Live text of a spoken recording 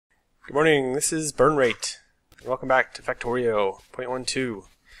Good morning, this is Burnrate. Welcome back to Factorio 0.12,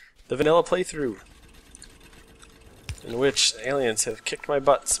 the vanilla playthrough, in which aliens have kicked my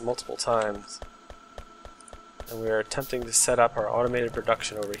butts multiple times. And we are attempting to set up our automated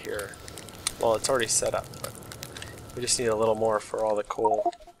production over here. Well, it's already set up, but we just need a little more for all the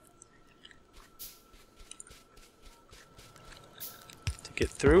coal to get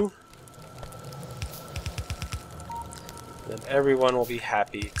through. Then everyone will be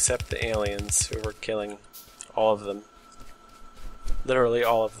happy except the aliens, who we're killing. All of them. Literally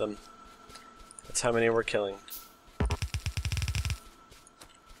all of them. That's how many we're killing.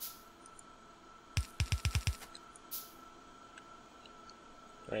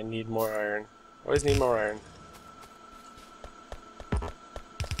 I need more iron. Always need more iron.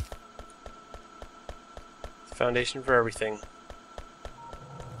 Foundation for everything.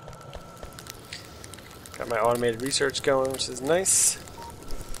 Got my automated research going, which is nice.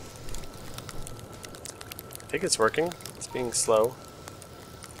 I think it's working. It's being slow.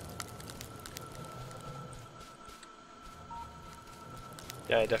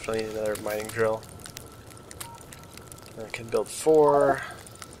 Yeah, I definitely need another mining drill. I can build 4.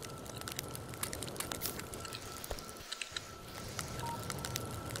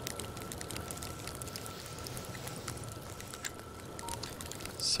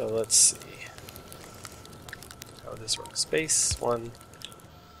 So let's see how this works. Space 1,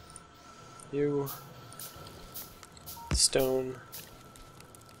 you, stone,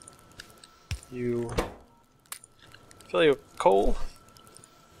 you, fill you with coal,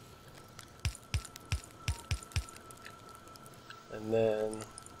 and then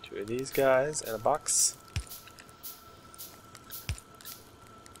 2 of these guys and a box.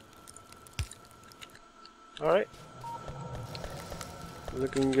 Alright.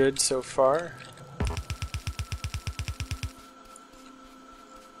 Looking good so far.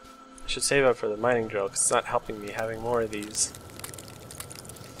 I should save up for the mining drill because it's not helping me having more of these.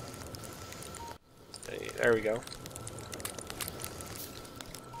 There we go.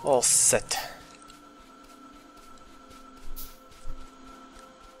 All set.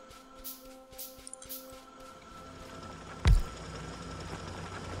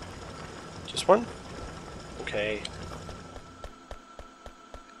 Just one? Okay.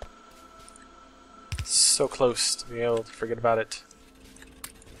 So close to being able to forget about it.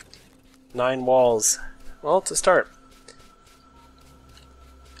 9 walls. Well, to start.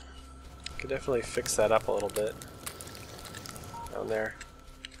 Could definitely fix that up a little bit. Down there.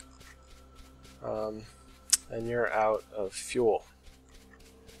 And you're out of fuel.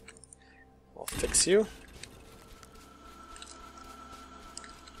 We'll fix you.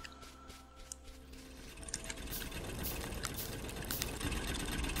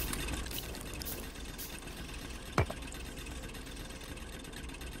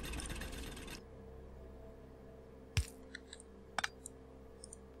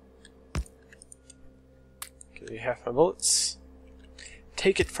 Give you half my bullets.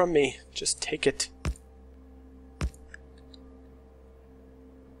 Take it from me. Just take it.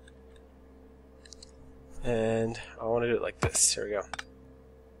 And I want to do it like this. Here we go.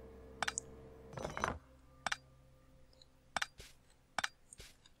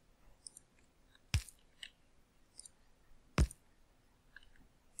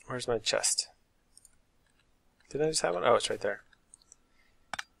 Where's my chest? Did I just have one? Oh, it's right there.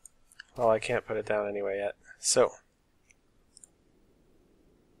 Well, I can't put it down anyway yet. So,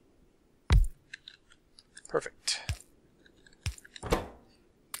 perfect.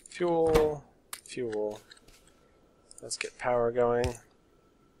 Fuel, fuel. Let's get power going.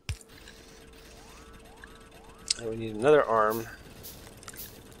 And we need another arm.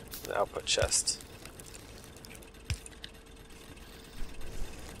 An output chest.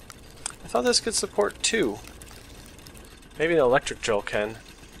 I thought this could support 2. Maybe the electric drill can.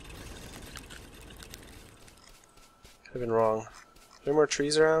 Could have been wrong. Are there more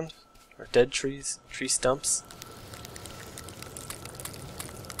trees around? Or dead trees? Tree stumps?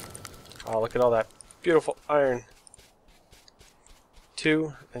 Oh, look at all that beautiful iron.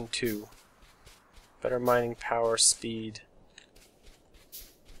 2 and 2. Better mining power, speed.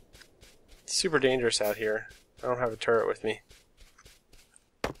 It's super dangerous out here. I don't have a turret with me.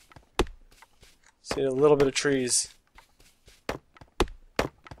 Just need a little bit of trees.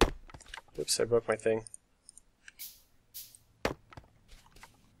 Oops, I broke my thing.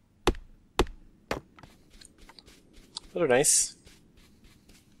 Those are nice.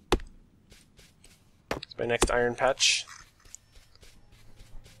 It's my next iron patch.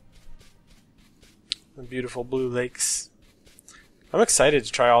 The beautiful blue lakes. I'm excited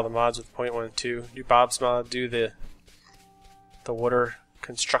to try all the mods with 0.12. Do Bob's mod, do the water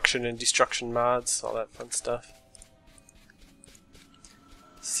construction and destruction mods, all that fun stuff.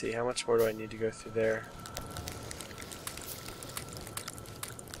 Let's see, how much more do I need to go through there?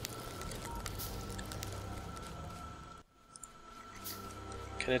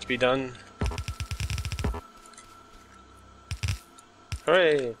 Can it be done?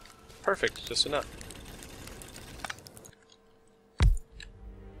 Hooray! Perfect, just enough.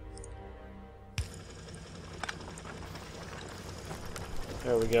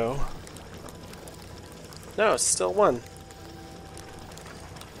 There we go. No, it's still one.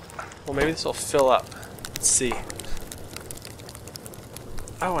 Well, maybe this will fill up. Let's see.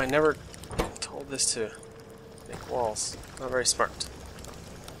 Oh, I never told this to make walls. Not very smart.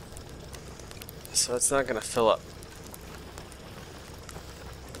 So it's not going to fill up.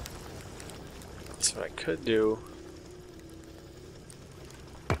 So what I could do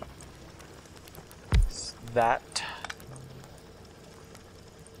is that.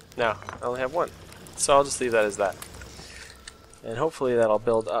 No, I only have one. So I'll just leave that as that. And hopefully that'll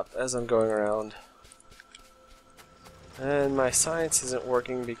build up as I'm going around. And my science isn't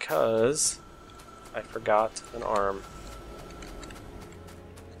working because I forgot an arm.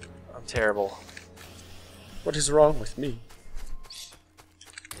 I'm terrible. What is wrong with me?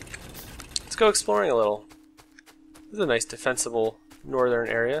 Let's go exploring a little. This is a nice defensible northern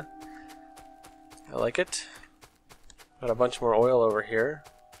area. I like it. Got a bunch more oil over here.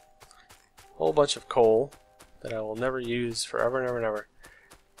 Whole bunch of coal that I will never use forever and ever and ever.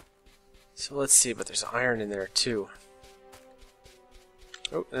 So let's see, but there's iron in there too.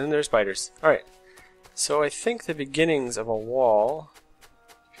 Oh, and then there's spiders. Alright, so I think the beginnings of a wall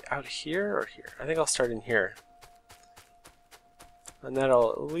out here or here. I think I'll start in here. And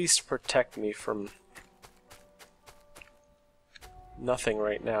that'll at least protect me from nothing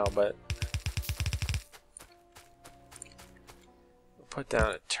right now, but I'll put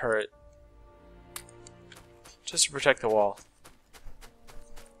down a turret just to protect the wall.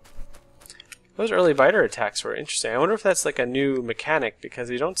 Those early biter attacks were interesting. I wonder if that's like a new mechanic, because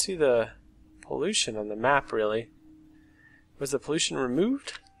you don't see the pollution on the map really. Was the pollution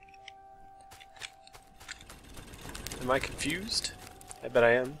removed? Am I confused? I bet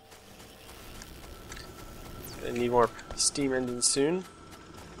I am. Gonna need more steam engines soon.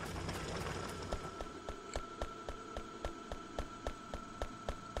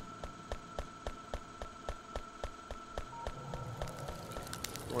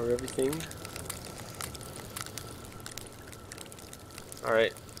 More of everything.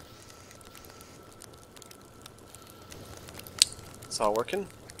 Alright. It's all working.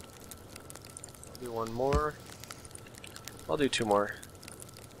 I'll do one more. I'll do two more.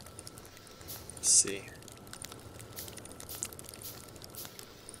 Let's see.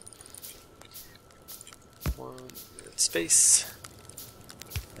 One space.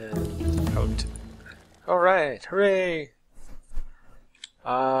 And out. Alright, hooray!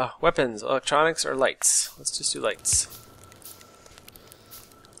 Weapons, electronics, or lights? Let's just do lights.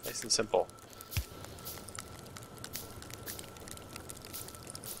 Nice and simple.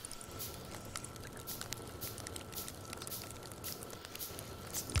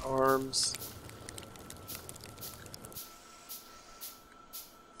 Some arms.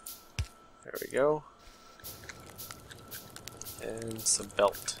 There we go. And some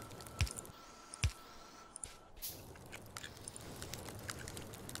belt.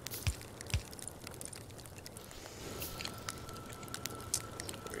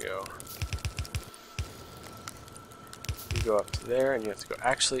 You go up to there, and you have to go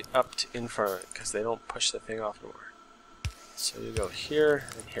actually up to in front of it, because they don't push the thing off anymore. So you go here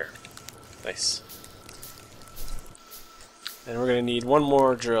and here. Nice. And we're going to need one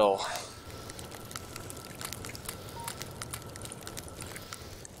more drill.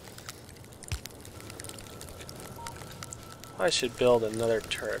 I should build another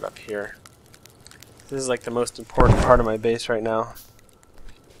turret up here. This is like the most important part of my base right now.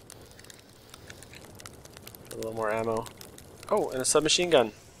 A little more ammo. Oh, and a submachine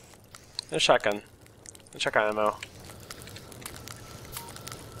gun. And a shotgun. And shotgun ammo.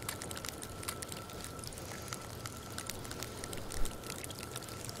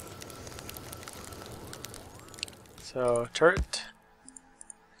 So, turret.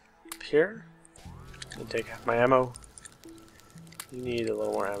 Up here. And take half my ammo. You need a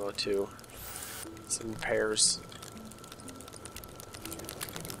little more ammo too. Some repairs.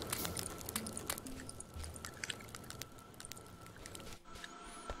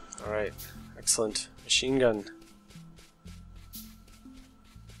 Alright, excellent. Machine gun.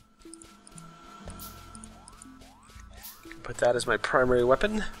 Put that as my primary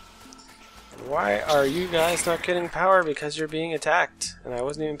weapon. Why are you guys not getting power? Because you're being attacked. and I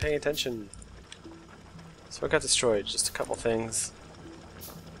wasn't even paying attention. So I got destroyed, just a couple things.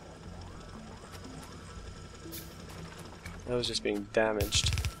 That was just being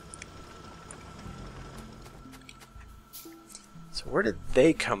damaged. So where did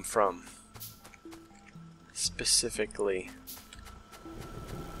they come from? Specifically.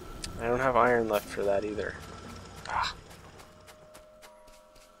 I don't have iron left for that either. Ah.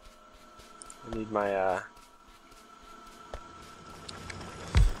 I need my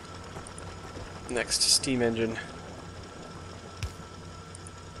next steam engine.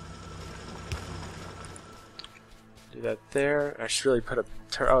 Do that there. I should really put a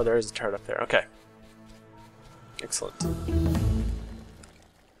turret. Oh, there is a turret up there. Okay. Excellent.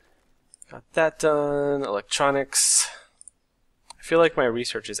 Got that done. Electronics. I feel like my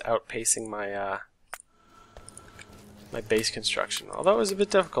research is outpacing my my base construction, although it was a bit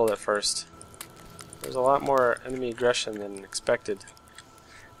difficult at first. There's a lot more enemy aggression than expected,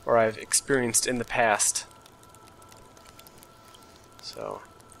 or I've experienced in the past. So,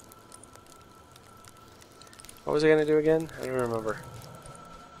 what was I gonna do again? I don't remember.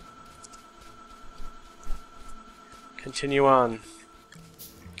 Continue on.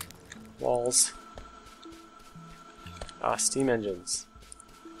 Walls. Ah, steam engines.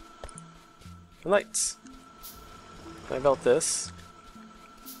 And lights. I built this.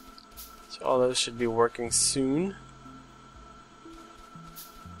 So all those should be working soon.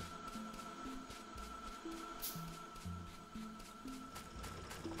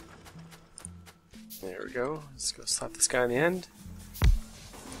 There we go. Let's go slap this guy on the end.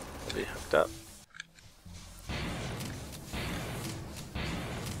 It'll be hooked up.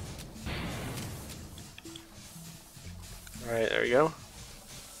 Alright, there we go.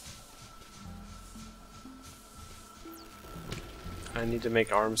 I need to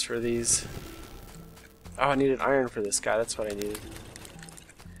make arms for these. Oh, I needed iron for this guy, that's what I needed.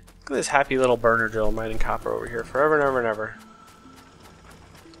 Look at this happy little burner drill mining copper over here forever and ever and ever.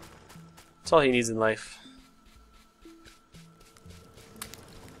 That's all he needs in life.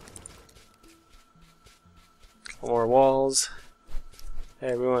 Couple more walls. Hey,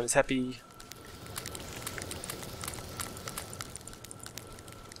 everyone is happy.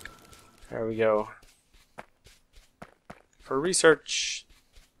 There we go. For research.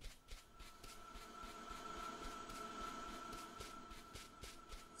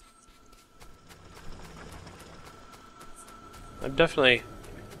 I'm definitely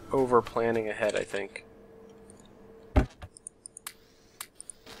over planning ahead, I think.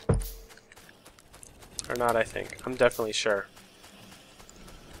 Or not, I think. I'm definitely sure.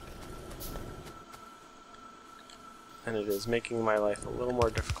 And it is making my life a little more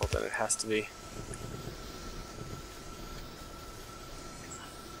difficult than it has to be.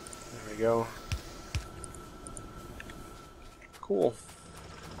 There we go. Cool.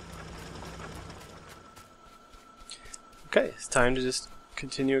 Okay, it's time to just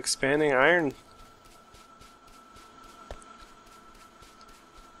continue expanding iron.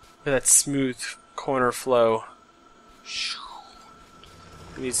 Look at that smooth corner flow.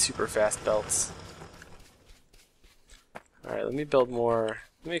 We need super fast belts. Alright, let me build more.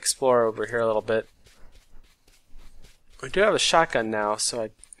 Let me explore over here a little bit. I do have a shotgun now, so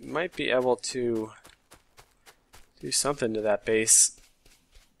I might be able to do something to that base.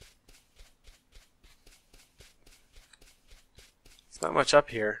 It's not much up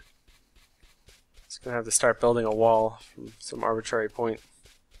here. Just gonna have to start building a wall from some arbitrary point.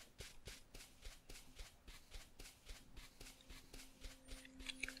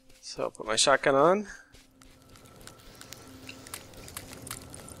 So I'll put my shotgun on.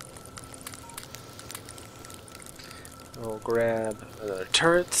 I'll grab another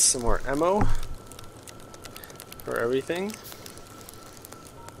turret, some more ammo for everything.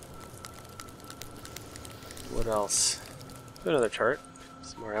 What else? Another turret,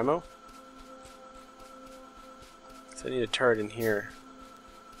 some more ammo. So I need a turret in here.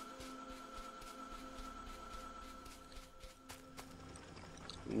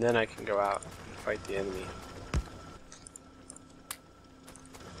 And then I can go out and fight the enemy.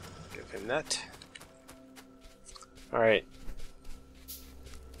 Give him that. Alright.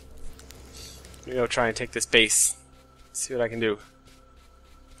 Let me go try and take this base. See what I can do.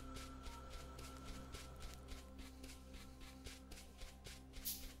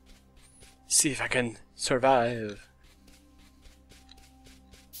 See if I can survive.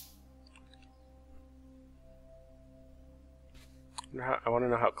 I want to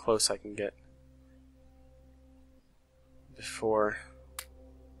know how close I can get before.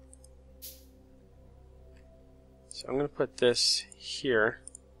 So I'm going to put this here,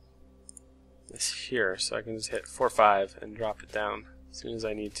 so I can just hit 4-5 and drop it down. as soon as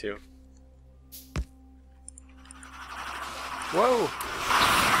I need to. Whoa!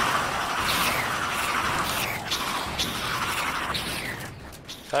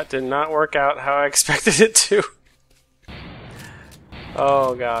 That did not work out how I expected it to.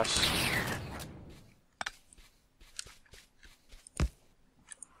 Oh gosh.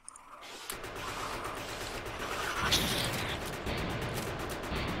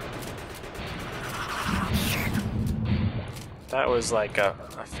 That was like a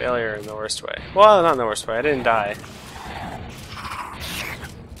failure in the worst way. Well, not in the worst way. I didn't die.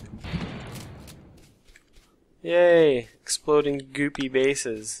 Yay! Exploding goopy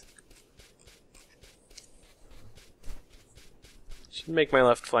bases. Should make my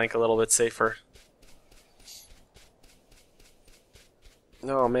left flank a little bit safer.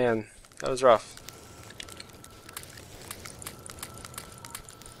 Oh man, that was rough.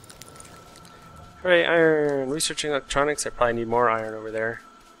 Alright, iron. Researching electronics. I probably need more iron over there.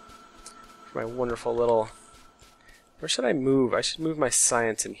 For my wonderful little... Where should I move? I should move my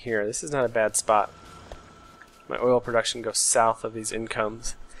science in here. This is not a bad spot. My oil production goes south of these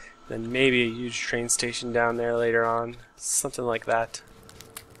incomes. Then maybe a huge train station down there later on. Something like that.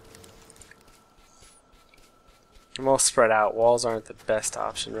 I'm all spread out. Walls aren't the best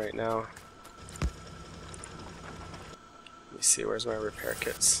option right now. Let me see, where's my repair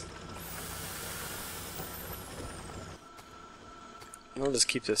kits? I'll just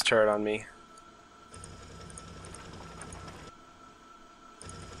keep this turret on me.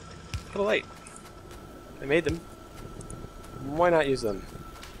 Put a light. I made them. Why not use them?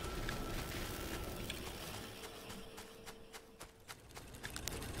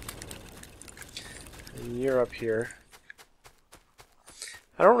 And you're up here.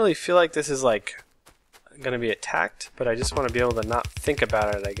 I don't really feel like this is like gonna be attacked, but I just want to be able to not think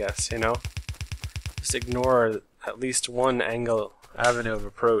about it, I guess, you know? Just ignore at least one avenue of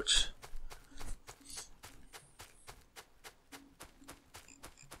approach.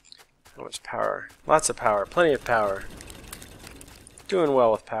 How much power? Lots of power. Plenty of power. Doing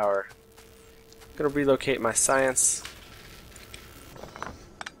well with power. Gonna relocate my science.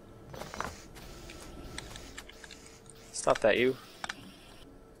 Stop that, you.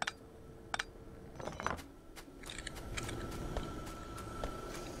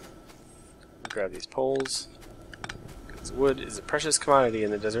 Grab these poles. Because wood is a precious commodity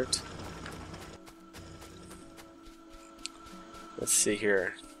in the desert. Let's see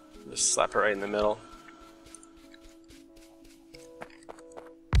here. Just slap it right in the middle.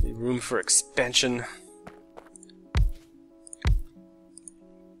 Need room for expansion.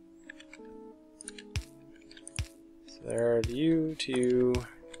 So there, you, to you,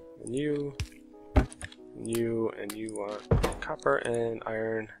 and you, and you, and you want copper and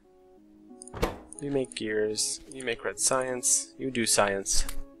iron. You make gears. You make red science. You do science.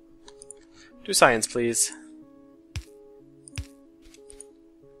 Do science, please.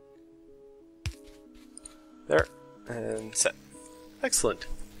 There. And set. Excellent.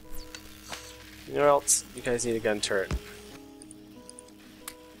 You know what else? You guys need a gun turret.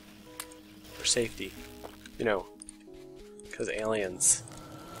 For safety. You know. Because aliens.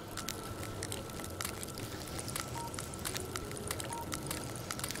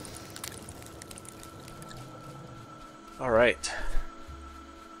 Alright.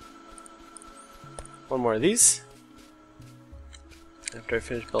 One more of these. After I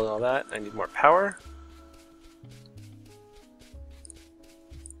finish building all that, I need more power.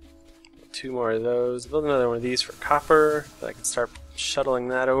 Two more of those. Build another one of these for copper, so I can start shuttling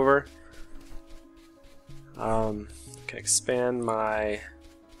that over. Can expand my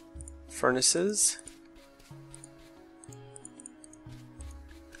furnaces.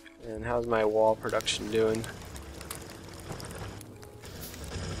 And how's my wall production doing?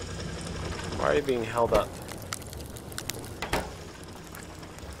 Why are you being held up?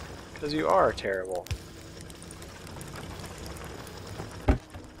 Because you are terrible.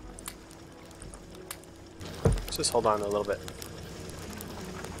 Let's just hold on a little bit.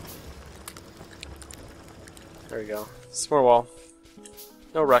 There we go. Some more wall.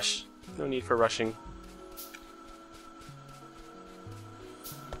 No rush. No need for rushing.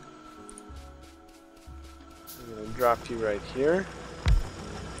 I'm going to drop you right here.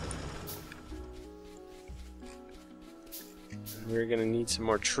 We're gonna need some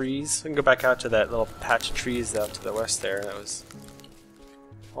more trees. We can go back out to that little patch of trees out to the west there. That was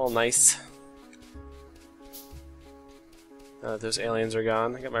all nice. Now that those aliens are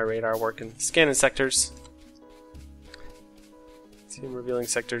gone, I got my radar working. Scanning sectors. See them revealing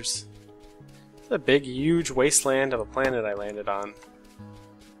sectors. It's a big, huge wasteland of a planet I landed on.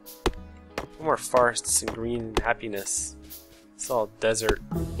 No more forests and green and happiness. It's all desert,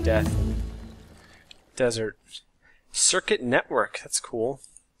 death, desert. Circuit network, that's cool.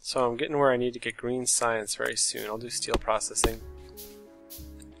 So I'm getting where I need to get green science very soon. I'll do steel processing.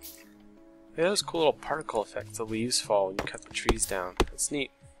 Yeah, those cool little particle effects. The leaves fall when you cut the trees down. That's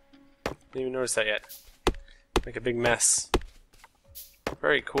neat. Didn't even notice that yet. Make a big mess.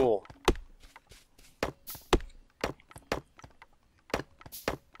 Very cool.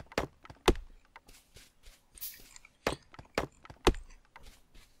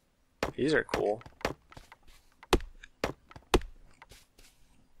 These are cool.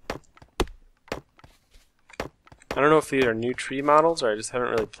 I don't know if these are new tree models or I just haven't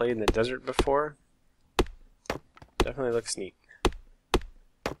really played in the desert before. Definitely looks neat.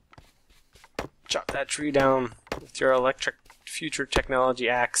 Chop that tree down with your electric future technology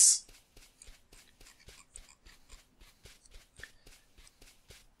axe.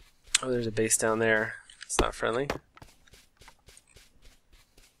 Oh, there's a base down there. It's not friendly.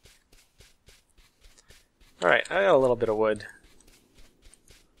 Alright, I got a little bit of wood.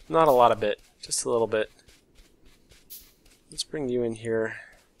 Not a lot of it, just a little bit. Let's bring you in here,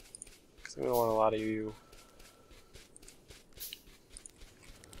 because I'm going to want a lot of you.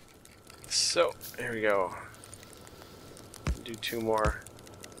 So, there we go. Do 2 more.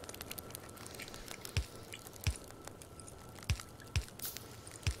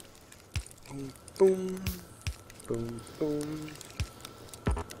 Boom, boom, boom, boom,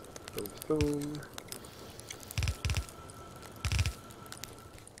 boom, boom.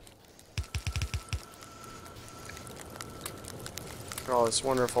 All this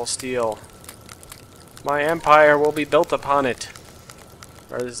wonderful steel. My empire will be built upon it.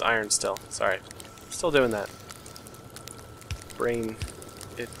 Or this is iron still. Sorry. Still doing that. Brain.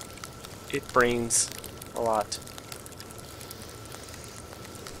 It brains a lot.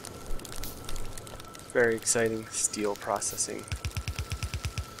 Very exciting. Steel processing.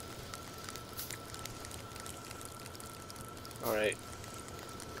 Alright.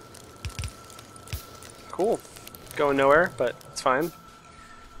 Cool. Going nowhere, but it's fine.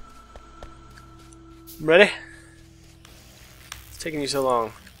 Ready? It's taking you so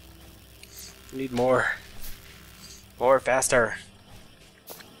long. I need more. More faster.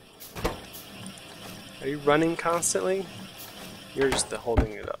 Are you running constantly? You're just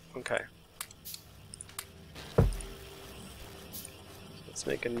holding it up. Okay. Let's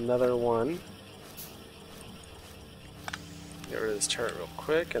make another one. Get rid of this turret real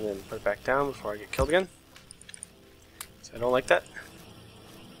quick and then put it back down before I get killed again. So I don't like that.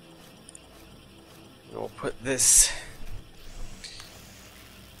 And we'll put this.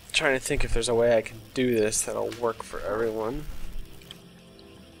 I'm trying to think if there's a way I can do this that'll work for everyone.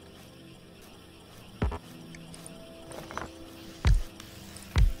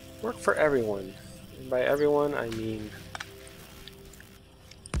 Work for everyone. And by everyone, I mean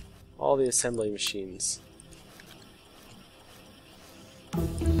all the assembly machines.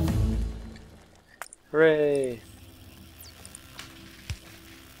 Hooray!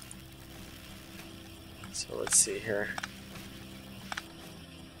 So let's see here.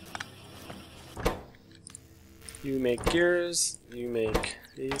 You make gears, you make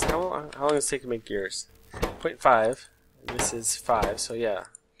these. How long does it take to make gears? 0.5, and this is 5, so yeah.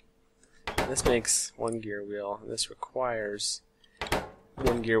 This makes 1 gear wheel, and this requires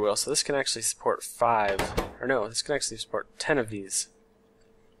 1 gear wheel. So this can actually support 5, or no, this can actually support 10 of these.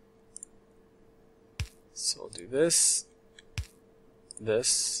 So we'll do this,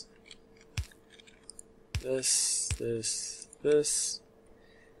 this, this, this, this,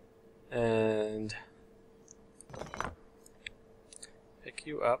 and pick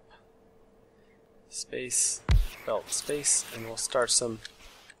you up, space, belt, space, and we'll start some.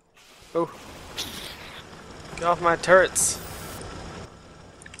 Oh, get off my turrets!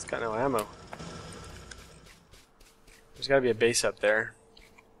 It's got no ammo. There's gotta be a base up there.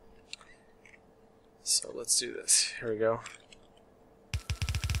 So let's do this. Here we go.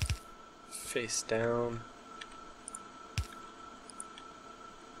 Face down.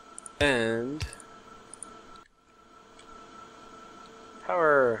 And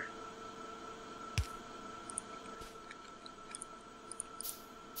power.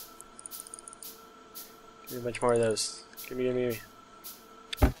 Give me a bunch more of those. Give me, give me, give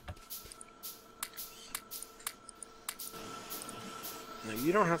me. No,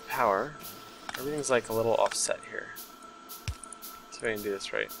 you don't have power. Everything's like a little offset here. Let's see if I can do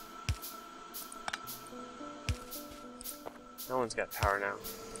this right. No one's got power now.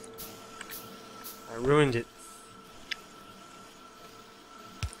 I ruined it.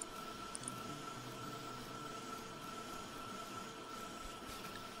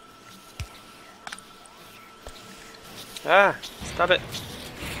 Ah! Stop it!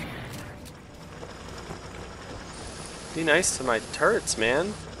 Be nice to my turrets,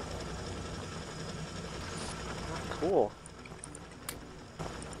 man. Oh, cool.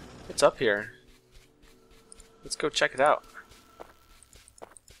 What's up here? Let's go check it out.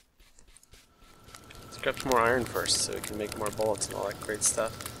 Let's grab some more iron first so we can make more bullets and all that great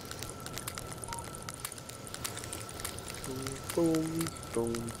stuff. Boom, boom,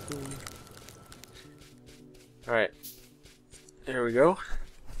 boom, boom. Alright. There we go.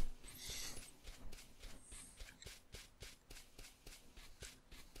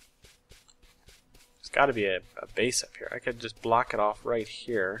 There's got to be a base up here. I could just block it off right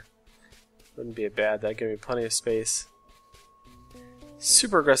here. Wouldn't be bad. That'd give me plenty of space.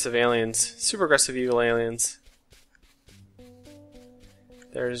 Super aggressive aliens. Super aggressive evil aliens.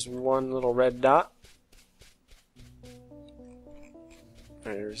 There's one little red dot.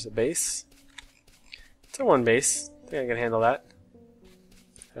 There's the base. It's a one base. I think I can handle that.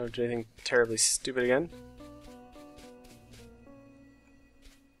 I don't do anything terribly stupid again.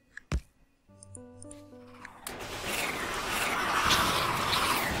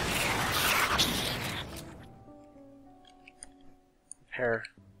 Repair.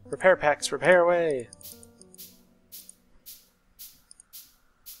 Repair packs, repair away!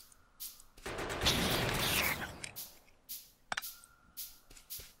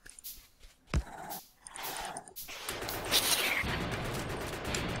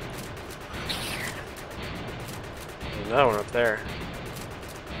 There's another one up there.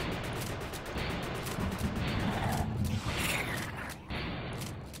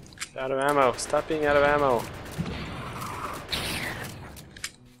 Out of ammo. Stop being out of ammo.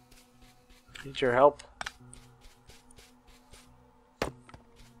 Need your help.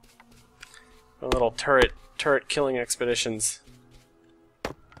 A little turret killing expeditions.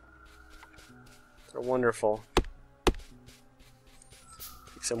 They're wonderful.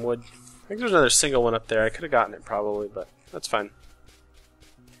 Take some wood. I think there's another single one up there. I could have gotten it probably, but that's fine.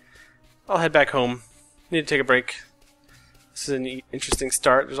 I'll head back home. Need to take a break. This is an interesting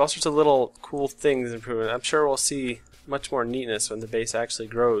start. There's all sorts of little cool things improving. I'm sure we'll see much more neatness when the base actually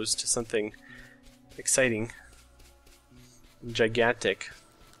grows to something exciting and gigantic.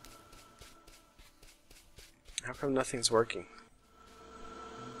 How come nothing's working?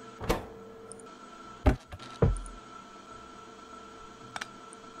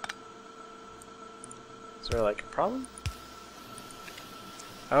 Is there like a problem?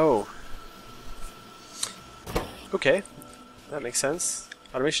 Oh. Okay. That makes sense.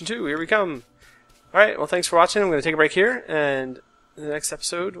 Automation 2, here we come! Alright, well thanks for watching. I'm going to take a break here, and in the next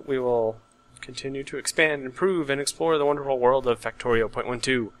episode we will continue to expand, improve, and explore the wonderful world of Factorio 0.12.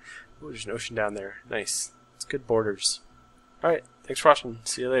 Ooh, there's an ocean down there. Nice. It's good borders. Alright, thanks for watching.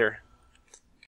 See you later.